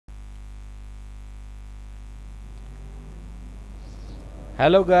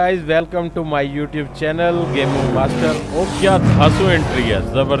Hello guys, welcome to my YouTube channel gaming master. ओ क्या धांसू entry है,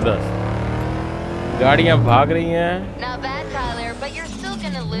 जबरदस्त। गाड़ियां भाग रही हैं।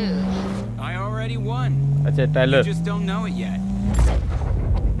 अच्छा,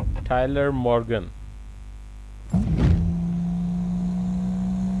 टाइलर मॉर्गन।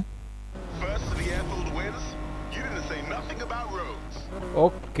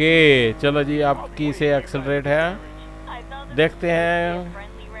 ओके चलो जी, आपकी से एक्सेलरेट है। देखते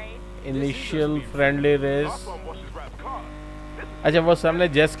हैं इनिशियल फ्रेंडली रेस। अच्छा, वो सामने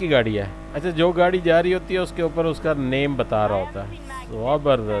जेस की गाड़ी है। अच्छा, जो गाड़ी जा रही होती है उसके ऊपर उसका नेम बता रहा होता है।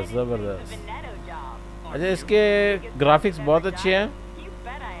 जबरदस्त जबरदस्त। अच्छा, इसके ग्राफिक्स बहुत अच्छे हैं।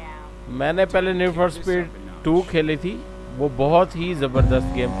 मैंने पहले नीड फॉर स्पीड 2 खेली थी, वो बहुत ही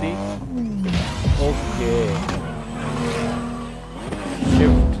ज़बरदस्त गेम थी। ओके,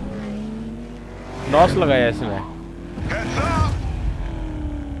 शिफ्ट नॉस लगाया इसने।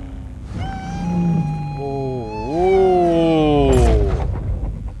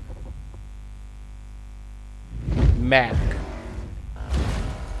 मैक,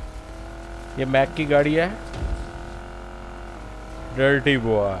 ये मैक की गाड़ी है। डर्टी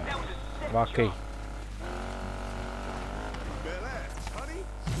बॉय वाकई।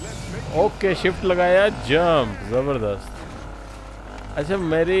 ओके, शिफ्ट लगाया, जंप, जबरदस्त। अच्छा,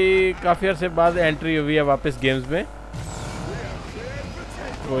 मेरी काफ़ी अर्से बाद एंट्री हुई है वापस गेम्स में,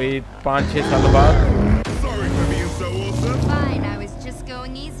 कोई 5-6 साल बाद।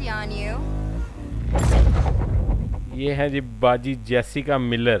 ये है जी बाजी जेसिका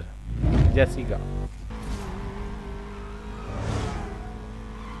मिलर। जेसिका,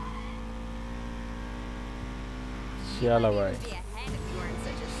 चलो भाई।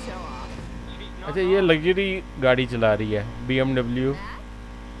 अच्छा, ये लग्जरी गाड़ी चला रही है, BMW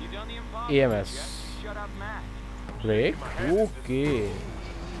AMS ब्रेक। ओके,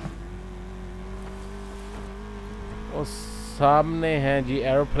 और सामने हैं जी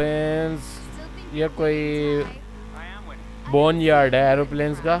एरोप्लेन्स। ये कोई बोन यार्ड है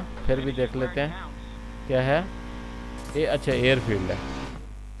एरोप्लेन्स का, फिर भी देख लेते हैं क्या है ये। अच्छा, एयरफील्ड है,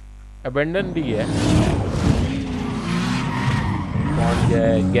 अबेंडन भी है। पहुंच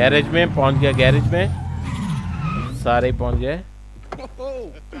गए गैरेज में, पहुंच गया गैरेज में, सारे पहुंच गए।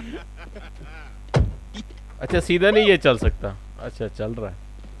 अच्छा, सीधा नहीं ये चल सकता। अच्छा, चल रहा है।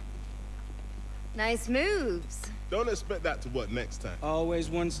 Nice moves. Don't expect that to work next time. Always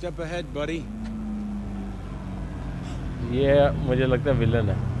one step ahead, buddy. ये मुझे लगता है विलन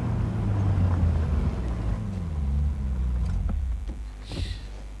है।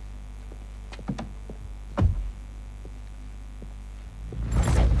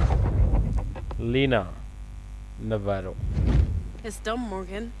 Lina Navarro. It's done,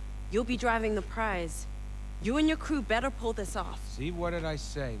 Morgan. You'll be driving the prize. You and your crew better pull this off. See, what did I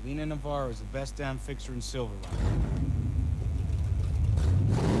say? Lina Navarro is the best damn fixer in Silver Rock.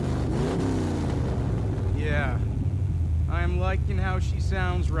 Yeah. I'm liking how she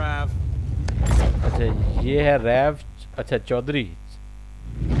sounds, Rav. अच्छा, ये है rev. अच्छा, चौधरी,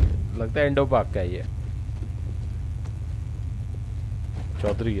 लगता है Indo पाक का है ये।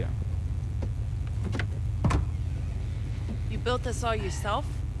 चौधरी है। You built this all yourself?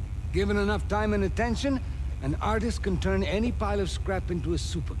 Given enough time and attention, an artist can turn any pile of scrap into a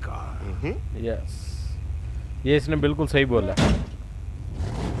supercar. Yes. ये इसने बिल्कुल सही बोला।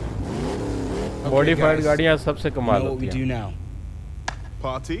 मॉडिफाइड गाड़ियाँ सबसे कमाल होती हैं। What we do now?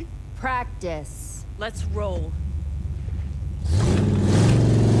 Party? Practice. Let's roll.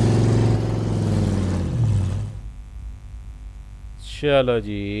 चलो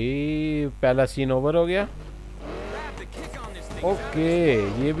जी, पहला सीन ओवर हो गया। ओके,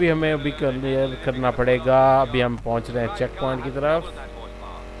 ये भी हमें अभी क्लियर करना पड़ेगा। अभी हम पहुंच रहे हैं चेक पॉइंट की तरफ।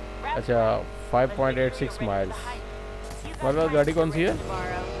 अच्छा, 5.86 माइल्स। मतलब गाड़ी कौन सी है,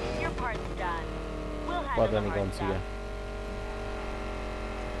 पता नहीं कौन सी है।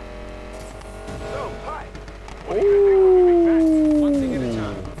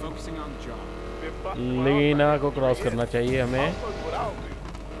 लीना को क्रॉस करना चाहिए हमें।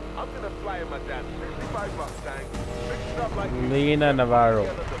 लीना नवारो,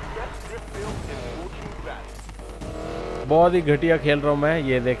 बहुत ही घटिया खेल रहा हूँ मैं।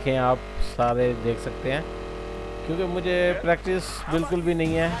 ये देखें, आप सारे देख सकते हैं, क्योंकि मुझे प्रैक्टिस बिल्कुल भी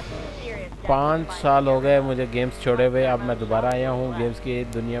नहीं है। 5 साल हो गए मुझे गेम्स छोड़े हुए। अब मैं दोबारा आया हूँ गेम्स की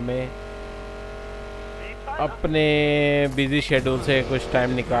दुनिया में, अपने बिजी शेड्यूल से कुछ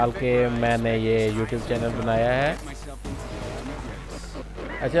टाइम निकाल के मैंने ये यूट्यूब चैनल बनाया है।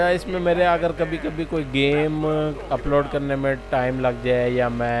 अच्छा, इसमें मेरे अगर कभी कभी कोई गेम अपलोड करने में टाइम लग जाए, या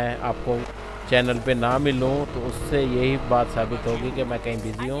मैं आपको चैनल पे ना मिलूँ तो उससे यही बात साबित होगी कि मैं कहीं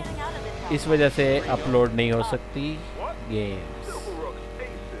बिजी हूँ, इस वजह से अपलोड नहीं हो सकती games.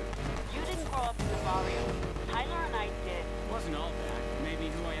 You didn't grow up in the barrio. Tyler and I did. Wasn't all that. Maybe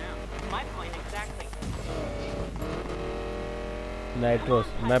who I am. My point exactly. Nitrous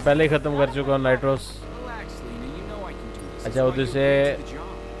मैं पहले ही ख़त्म कर चुका हूँ nitrous. Relax, Lina. You know I can do this. अच्छा उधर से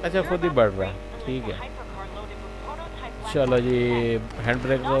अच्छा खुद ही बढ़ रहा है, ठीक है। Hypercar loaded with prototype चलो जी हैंड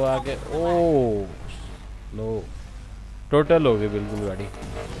ब्रेक दो आगे। ओह नो टोटल हो गई बिल्कुल गाड़ी।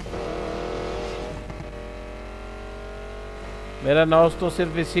 मेरा नॉस तो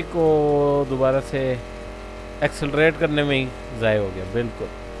सिर्फ इसी को दोबारा से एक्सेलरेट करने में ही ज़ाय हो गया, बिल्कुल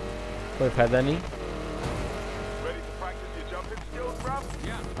कोई फ़ायदा नहीं।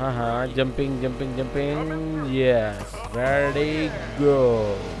 हाँ हाँ jumping jumping jumping yes ready गो।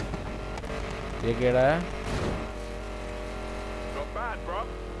 ये केड़ा है?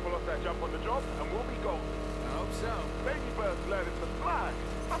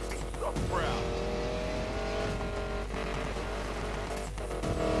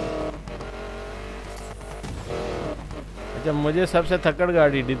 अच्छा मुझे सबसे थकड़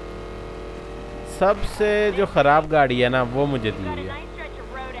गाड़ी सबसे जो ख़राब गाड़ी है ना वो मुझे दी हुई है।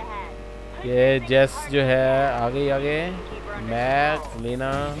 ये जेस जो है आगे आगे मैक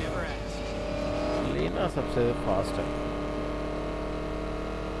लीना सबसे फास्ट है।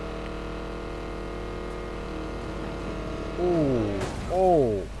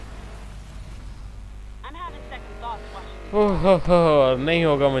 ओह नहीं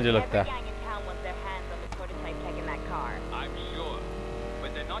होगा मुझे लगता है।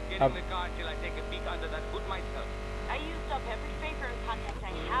 अब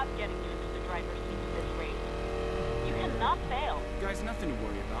Guys, nothing to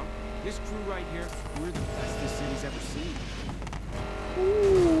worry about. This crew right here, we're the best this city's ever seen.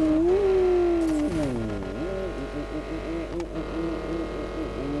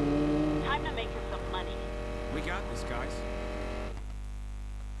 Time to make some money. We got this, guys.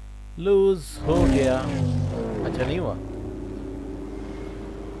 Loose हो गया। अच्छा नहीं हुआ।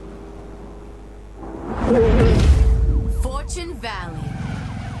 Fortune Valley,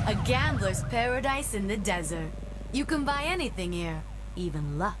 a gambler's paradise in the desert. You can buy anything here, even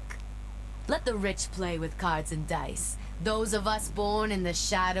luck. Let the rich play with cards and dice. Those of us born in the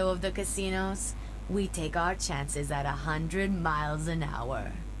shadow of the casinos, we take our chances at 100 miles an hour.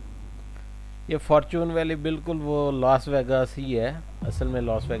 ये Fortune valley बिल्कुल वो Las Vegas ही है, असल में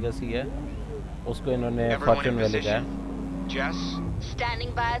Las Vegas ही है, उसको इन्होंने Fortune valley कहा है। Jess? Standing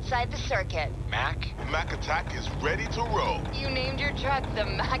by outside the circuit. Mac? Mac Attack is ready to roll. You named your truck the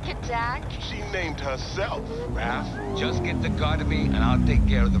Mac Attack? She named herself. Raph, just get the car to me and I'll take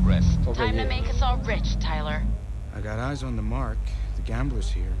care of the rest. Okay, Time to make us all rich, Tyler. I got eyes on the mark. The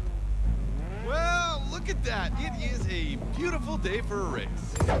gambler's here. Well, look at that. It is a beautiful day for a race.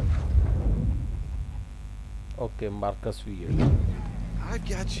 Okay, Marcus Weird. I've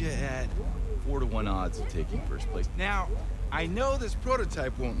got you at 4-to-1 odds of taking first place. Now, I know this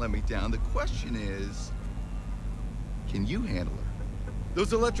prototype won't let me down. The question is, can you handle her?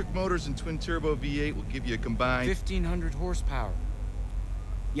 Those electric motors and twin-turbo V8 will give you a combined 1,500 horsepower.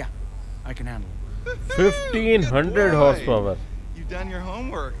 Yeah, I can handle it. 1,500 horse power. You've done your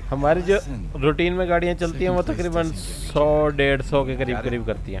homework. हमारी जो routine में गाड़ियाँ चलती हैं वो तकरीबन 100-150 के करीब करीब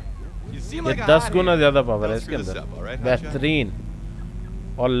करती हैं। ये 10 गुना ज़्यादा पावर है इसके अंदर, बेहतरीन।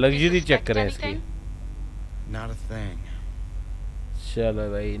 और लग्जरी चेक करें इसकी। Not a thing. चलो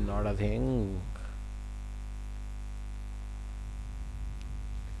भाई नॉट अ थिंग।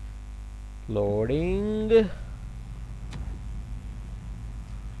 लोडिंग।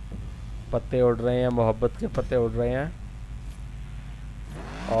 पत्ते उड़ रहे हैं, मोहब्बत के पत्ते उड़ रहे हैं।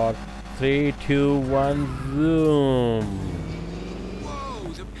 और 3, 2, 1 जूम।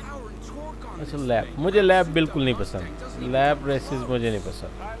 अच्छा लैब, मुझे लैब बिल्कुल नहीं पसंद। लैब रेसेस मुझे नहीं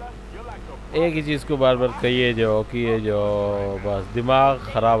पसंद। एक ही चीज़ को बार बार किए जाओ बस दिमाग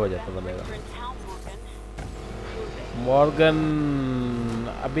ख़राब हो जाता बंदे का। मॉर्गन,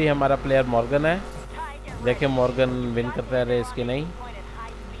 अभी हमारा प्लेयर मॉर्गन है। देखें मॉर्गन विन करता है रेस की नहीं,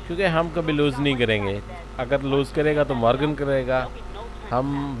 क्योंकि हम कभी लूज़ नहीं करेंगे। अगर लूज़ करेगा तो मॉर्गन करेगा,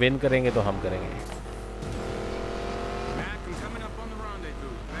 हम विन करेंगे तो हम करेंगे।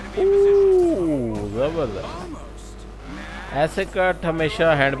 जबरदस्त। ऐसे कट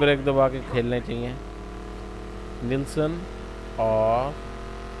हमेशा हैंड ब्रेक दबा के खेलने चाहिए। निल्सन और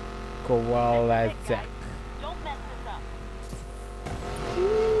कोवालैज़ेक।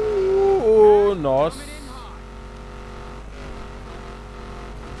 नॉस।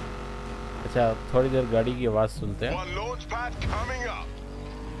 अच्छा थोड़ी देर गाड़ी की आवाज़ सुनते हैं।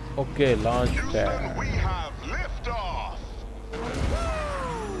 Okay launch pad. We have liftoff.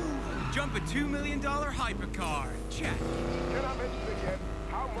 Jump a $2 million hypercar. Check. Can I mention again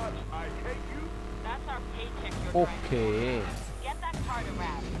how much I hate you? That's our paycheck you're okay Get that car to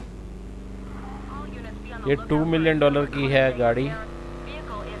wrap. ये $2 million की है गाड़ी,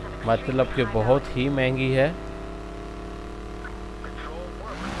 मतलब कि बहुत ही महंगी है।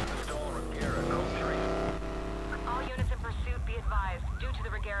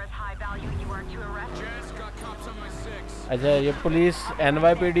 अच्छा ये पुलिस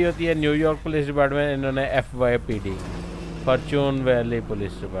NYPD होती है, न्यूयॉर्क पुलिस डिपार्टमेंट, इन्होंने FYPD Fortune valley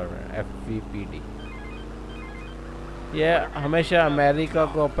police department FVPD। ये हमेशा अमेरिका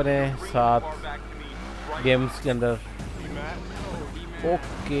को अपने साथ गेम्स के अंदर।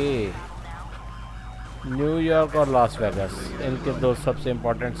 ओके न्यूयॉर्क और लॉस वेगास इनके दो सबसे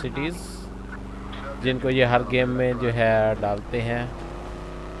इम्पोर्टेंट सिटीज़ जिनको ये हर गेम में जो है डालते हैं।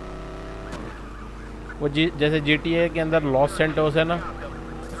 वो जैसे GTA के अंदर लॉस सेंटोस है ना,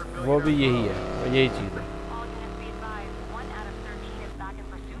 वो भी यही है, वो यही चीज़ है।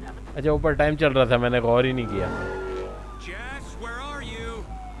 अच्छा ऊपर टाइम चल रहा था, मैंने गौर ही नहीं किया।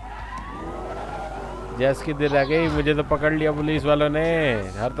 जैस की देर आ गई, मुझे तो पकड़ लिया पुलिस वालों ने,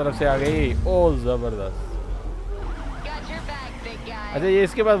 हर तरफ से आ गई। ओ जबरदस्त। अच्छा ये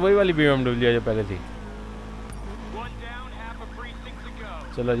इसके बाद वही वाली BMW है जो पहले थी।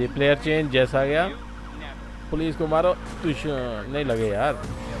 चलो जी प्लेयर चेंज, जैसा आ गया। पुलिस को मारो, नहीं लगे यार।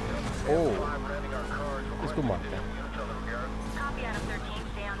 ओ इसको मारते हैं।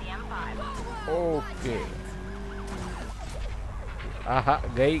 ओके आहा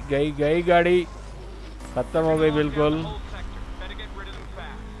गई गई गई गाड़ी, खत्म हो गई बिल्कुल।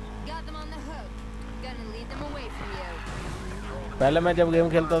 पहले मैं जब गेम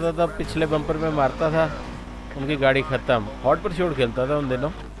खेलता था तब पिछले बम्पर में मारता था, उनकी गाड़ी खत्म। हॉट परस्यूट खेलता था उन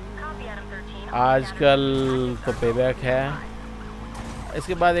दिनों। आजकल तो पेबैक है।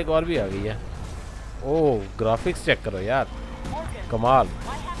 इसके बाद एक और भी आ गई है। ओह ग्राफिक्स चेक करो यार, कमाल।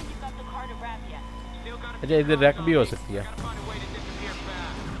 अच्छा इधर रैक भी हो सकती है।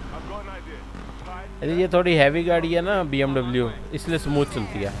 अरे ये थोड़ी हैवी गाड़ी है ना BMW, इसलिए स्मूथ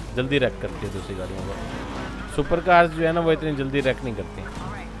चलती है, जल्दी रैक करती है दूसरी गाड़ियों को। सुपर कार्स जो है ना वो इतनी जल्दी रैक नहीं करती।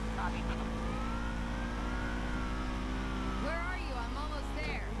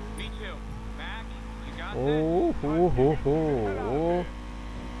 ओह हो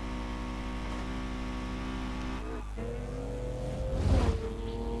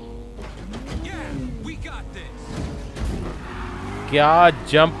क्या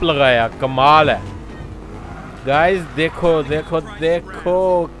जंप लगाया, कमाल है गाइस। देखो देखो देखो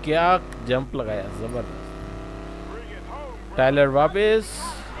क्या जंप लगाया, जबरदस्त। टाइलर वापस।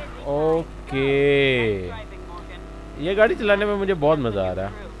 ओके ये गाड़ी चलाने में मुझे बहुत मजा आ रहा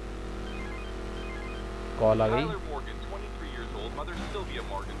है। कॉल आ गई।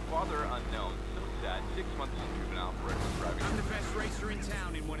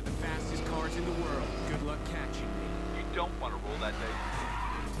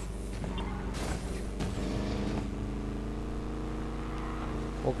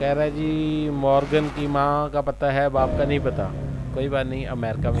 वो कह रहा है जी मॉर्गन की माँ का पता है, बाप का नहीं पता। कोई बात नहीं,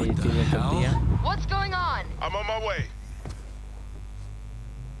 अमेरिका में ये चीजें चलती हैं। I'm on my way.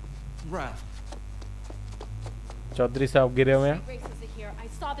 Chaudhary साहब गिरे हुए हैं। I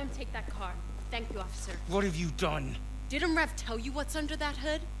saw them take that car. Thank you, officer. What have you done? Didn't Rev tell you what's under that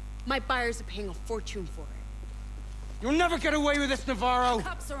hood? My buyers are paying a fortune for it. You'll never get away with this, Navarro.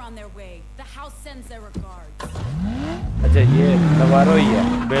 Cops are on their way. The house sends their regards. अच्छा ये नवारो ही है,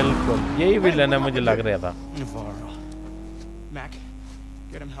 बिल्कुल यही villain है, मुझे लग रहा था। Navarro. Mac,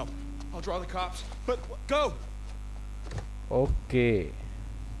 get him help. I'll draw the cops. But go. Okay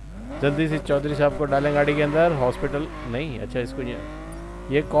जल्दी से चौधरी साहब को डालें गाड़ी के अंदर। हॉस्पिटल नहीं, अच्छा इसको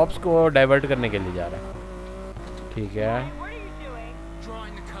ये कॉप्स को डाइवर्ट करने के लिए जा रहा है। ठीक है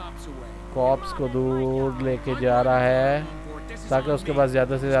कॉप्स को दूर लेके जा रहा है ताकि उसके पास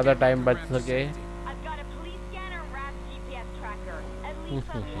ज़्यादा से ज़्यादा टाइम बच सके।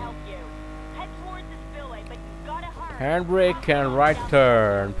 Hand brake and right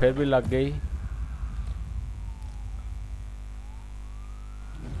turn, फिर भी लग गई।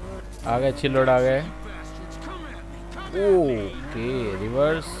 आ गए, अच्छी लोड आ गए। Okay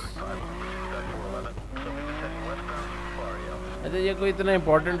reverse. अच्छा ये कोई इतना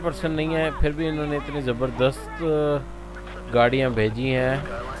इम्पोर्टेंट पर्सन नहीं है, फिर भी इन्होंने इतनी ज़बरदस्त गाड़ियाँ भेजी हैं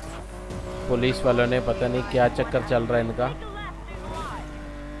पुलिस वालों ने। पता नहीं क्या चक्कर चल रहा है इनका।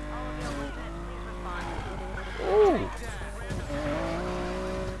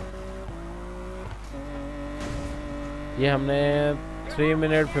 ये हमने 3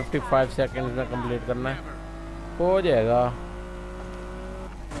 मिनट 55 सेकंड में कंप्लीट करना है, हो जाएगा।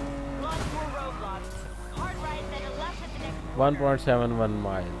 Lost 4 roadblocks. Hard right, then a left at the next 1.71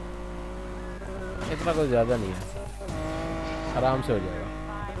 mile, इतना कुछ ज़्यादा नहीं है, आराम से हो जाएगा।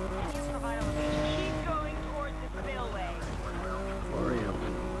 Keep going towards the spillway.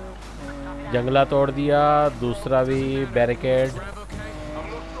 जंगला तोड़ दिया, दूसरा भी बैरिकेड।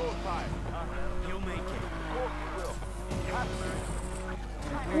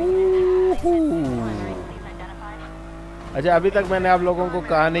 अच्छा, अभी तक मैंने आप लोगों को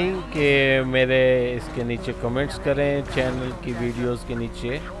कहा नहीं कि मेरे इसके नीचे कमेंट्स करें, चैनल की वीडियोस के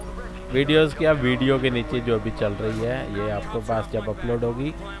नीचे, वीडियोस क्या, वीडियो के नीचे जो अभी चल रही है, ये आपके पास जब अपलोड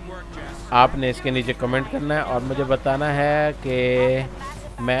होगी आपने इसके नीचे कमेंट करना है और मुझे बताना है कि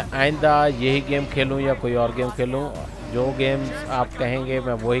मैं आइंदा यही गेम खेलूं या कोई और गेम खेलूं। जो गेम्स आप कहेंगे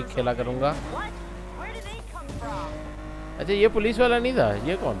मैं वही खेला करूंगा। अच्छा, ये पुलिस वाला नहीं था,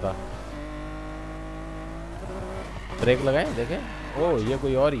 ये कौन था? ब्रेक लगाएं देखें। ओह, ये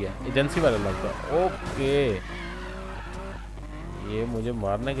कोई और ही है, एजेंसी वाला लगता। ओके, ये मुझे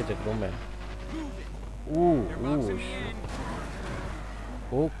मारने के चक्करों में।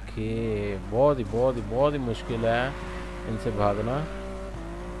 ओके, बहुत ही मुश्किल है इनसे भागना।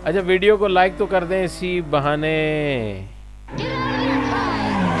 अच्छा, वीडियो को लाइक तो कर दें इसी बहाने।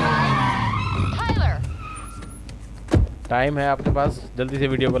 टाइम है आपके पास, जल्दी से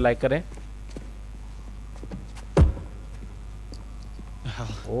वीडियो को लाइक करें।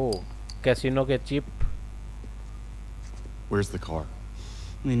 ओह, कैसीनो के chip. Where's the car?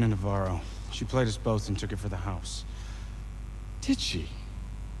 Lina Navarro. She played us both and took it for the house. Did she?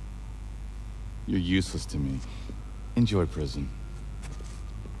 You're useless to me. Enjoy prison.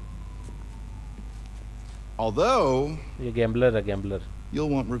 Although... ये gambler है, gambler.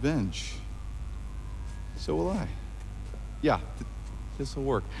 You'll want revenge. So will I. Yeah, this'll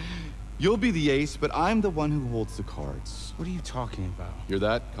work. You'll be the ace, but I'm the one who holds the cards. What are you talking about? Hear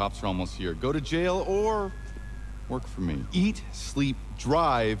that? Cops are almost here. Go to jail or work for me. Eat, sleep,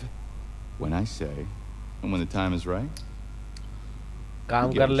 drive when I say, and when the time is right.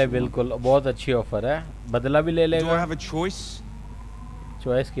 काम कर ले, बिल्कुल, बहुत अच्छी offer है, बदला भी ले लेगा। Do I have a choice?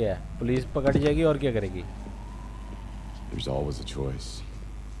 Choice क्या है? पुलिस पकड़ जाएगी और क्या करेगी? There's always a choice.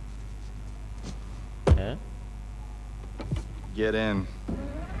 हैं? Get in.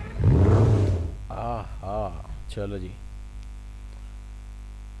 चलो जी,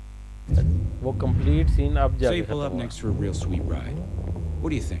 वो कंप्लीट सीन अब So जाके you pull up खत्म हुआ। next to a real sweet ride. What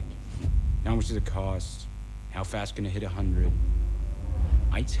do you think? How much does it cost? How fast can it hit 100?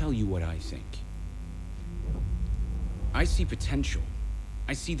 I tell you what I think. I see potential.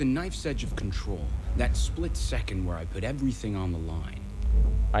 I see the knife's edge of control. That split second where I put everything on the line.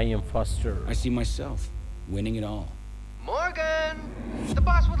 I am faster. I see myself winning it all. Morgan! The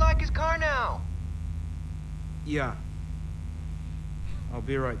boss would like his car now. Yeah. I'll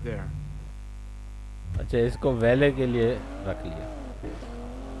be right there. अच्छा, इसको वैले के लिए रख लिया।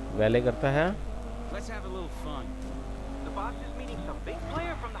 वैले करता है। Let's have a little fun. The boss is meeting some big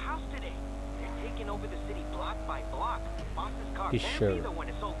player from the house today. They're taking over the city block by block. Boss's car He's won't sure. be there when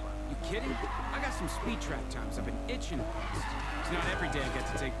it's over. You kidding? I got some speed trap times I've been itching to bust. It's not every day I get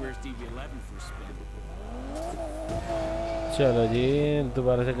to take Where's DB11 for a spin. चलो जी,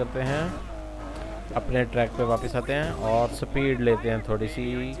 दोबारा से करते हैं, अपने track पे वापस आते हैं और स्पीड लेते हैं थोड़ी सी,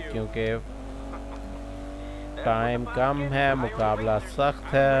 क्योंकि टाइम कम है, मुकाबला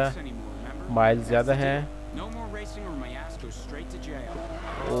सख्त है, माइल ज़्यादा हैं।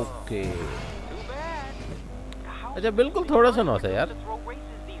 ओके, अच्छा, बिल्कुल थोड़ा सा नॉस है यार।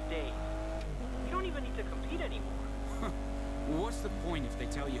 What's the point if they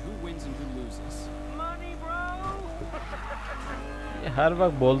tell you who wins and who loses? Money, bro. ये हर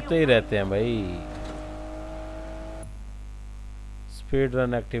वक्त बोलते ही रहते हैं भाई। Speed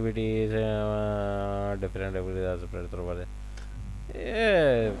run activities, different activities, ये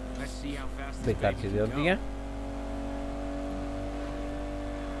बेकार चीजें होती हैं।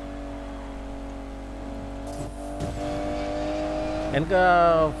 इनका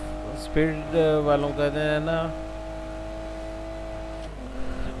स्पीड वालों का है ना,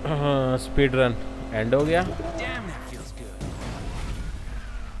 स्पीड रन एंड हो गया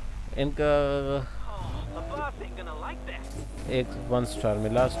इनका। एक 1 स्टार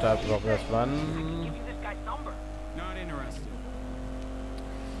मिला, स्टार प्रोग्रेस 1।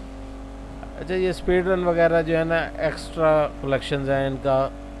 अच्छा, ये स्पीड रन वगैरह जो है ना, एक्स्ट्रा कलेक्शंस हैं इनका,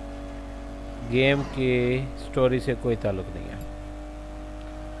 गेम की स्टोरी से कोई ताल्लुक नहीं है।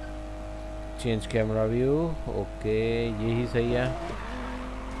 चेंज कैमरा व्यू, ओके, यही सही है।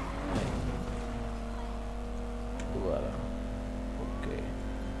 दोबारा, ओके,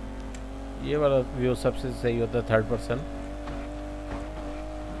 ये वाला व्यू सबसे सही होता है, third person.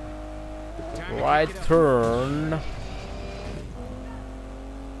 Right turn,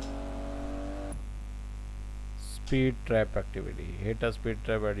 speed trap activity. Hit a speed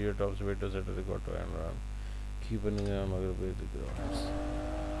trap at your top speed to set a record to and run. Keep an eye on other grounds.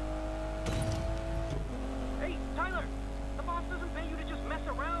 Hey, Tyler, the boss doesn't pay you to just mess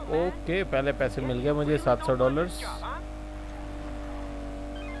around, man. Okay, पहले पैसे मिल गए मुझे $700।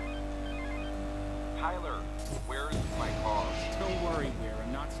 Tyler, where's my car? Don't worry, Weir.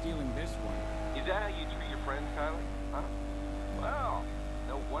 I'm not stealing this one. Is that how you treat your friends, Tyler? Huh? Well,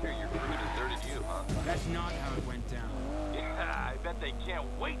 no wonder your crew deserted you, huh? That's not how it went down. Yeah, I bet they can't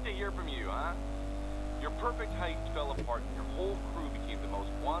wait to hear from you, huh? Your perfect heist fell apart and your whole crew became the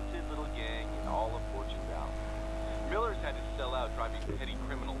most wanted little gang in all of Fortune Valley. Miller's had to sell out driving petty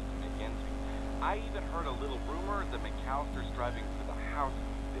criminals to make ends meet. I even heard a little rumor that McAllister's driving for the house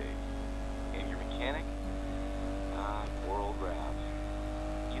these days. And your mechanic? Ah, poor old Grabs.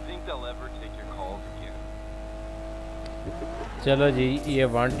 You think they'll ever take your calls again? चलो जी, ये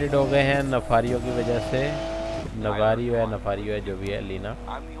wanted हो गए हैं नफारियों की वजह से। नवारियो है, नफारियो है, जो भी है, Leena.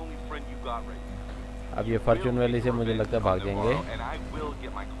 I'm the only friend you got right now. अब ये फॉर्चून वैली से मुझे लगता है भाग जाएंगे। And I will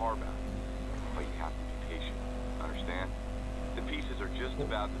get my car back. But you have to be patient. Understand? The pieces are just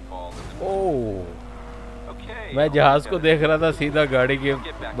about to fall into place. Oh, Okay. मैं जहाज को देख रहा था सीधा गाड़ी के Get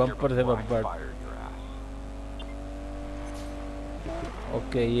back here बम्पर से before I bumper. fire your ass.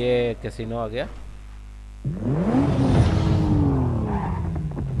 Okay, ये कैसीनो आ गया।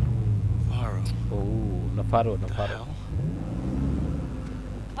 Nafaro, Nafaro.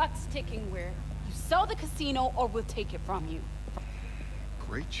 Clock's ticking, Weir. You sell the casino or we'll take it from you.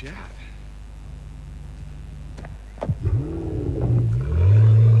 Great chat.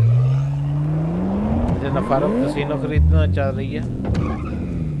 मुझे नफारो कैसीनो खरीदना चाह रही है।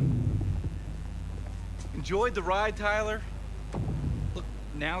 Enjoyed the ride, Tyler? Look,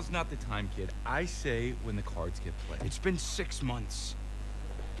 now's not the time, kid. I say when the cards get played. It's been 6 months.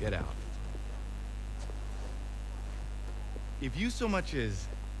 Get out. If you so much as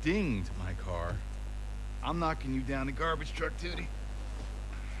dinged my car, I'm knocking you down the garbage truck, Tootie.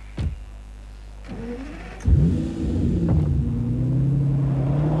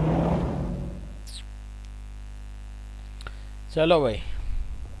 चलो भाई,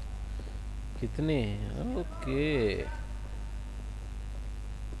 कितने? Okay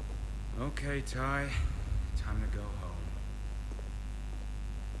Okay, Ty. Time to go home.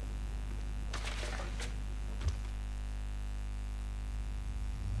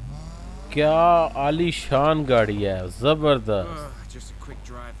 क्या आलीशान गाड़ी है, जबरदस्त। Just a quick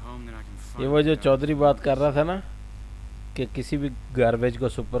drive home, then I can ये find वो जो out. चौधरी बात कर रहा था ना कि किसी भी गार्बेज को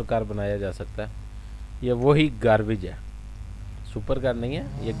सुपर कार बनाया जा सकता है, ये वही गार्बेज है। सुपर कार नहीं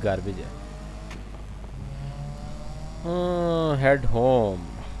है, ये गार्बेज है। Head home.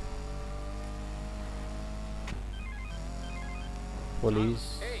 Police.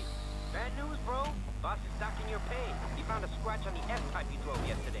 Hey, bad news, bro. Boss is docking your pay. He found a scratch on the S-type you drove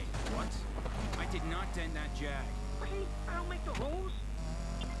yesterday. What? I did not dent that Jag. Really? I don't make the rules?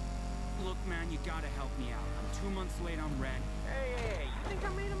 Look, man, you gotta help me out. I'm 2 months late on rent. Hey, you think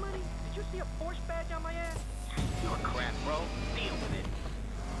I made the money? Did you see a Porsche badge on my ass? You're crap, bro. Deal with it.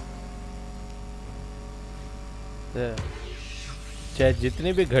 चाहे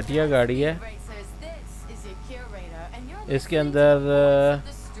जितनी भी घटिया गाड़ी है, इसके अंदर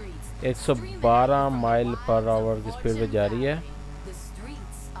 112 mile per hour की speed पे जा रही है।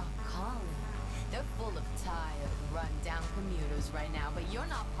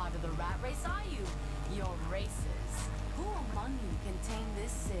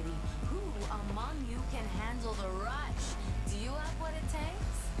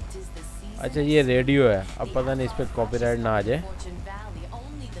 अच्छा, ये रेडियो है, अब पता नहीं इस पे कॉपीराइट ना आ जाए।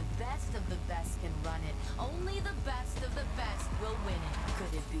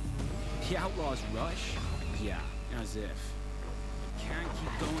 The outlaws rush? Yeah, as if. Can't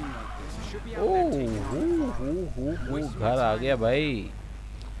keep going like this. I should be out there taking घर आ गया भाई,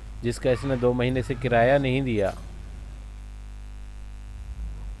 जिसका इसने 2 महीने से किराया नहीं दिया।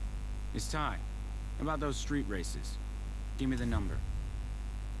 It's Ty. About those street races. Give me the number.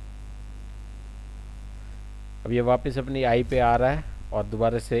 अब ये वापस अपनी आई पे आ रहा है और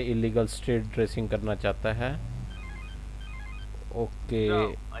दोबारा से इलीगल स्ट्रीट रेसिंग करना चाहता है। Okay. So,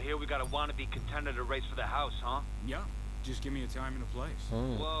 I hear we got a wannabe contender to race for the house, huh? Yeah. Just give me a time and a place.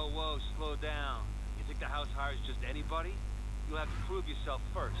 Whoa, slow down. You think the house hires just anybody? You'll have to prove yourself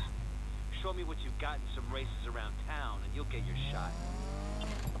first. Show me what you've got in some races around town and you'll get your shot.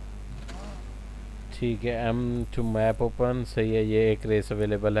 ठीक है, M to map open, सही है। ये एक race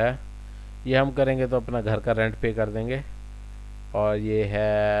available है, ये हम करेंगे तो अपना घर का रेंट पे कर देंगे। और ये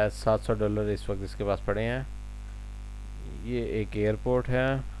है $700 इस वक्त इसके पास पड़े हैं। ये एक एयरपोर्ट है,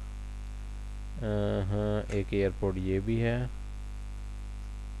 हाँ एक एयरपोर्ट ये भी है,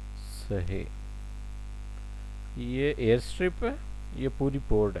 सही। ये एयर स्ट्रिप है, ये पूरी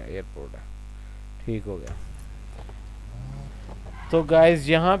पोर्ट है, एयरपोर्ट है, ठीक हो गया। तो गाइस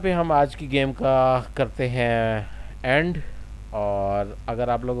यहाँ पे हम आज की गेम का करते हैं एंड। और अगर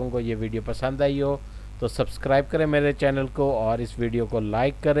आप लोगों को ये वीडियो पसंद आई हो तो सब्सक्राइब करें मेरे चैनल को और इस वीडियो को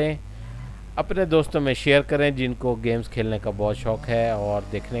लाइक करें, अपने दोस्तों में शेयर करें जिनको गेम्स खेलने का बहुत शौक़ है और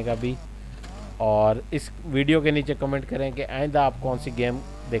देखने का भी। और इस वीडियो के नीचे कमेंट करें कि आइंदा आप कौन सी गेम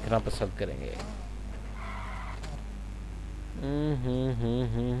देखना पसंद करेंगे।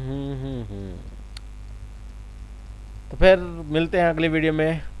 तो फिर मिलते हैं अगली वीडियो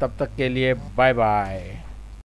में, तब तक के लिए बाय बाय।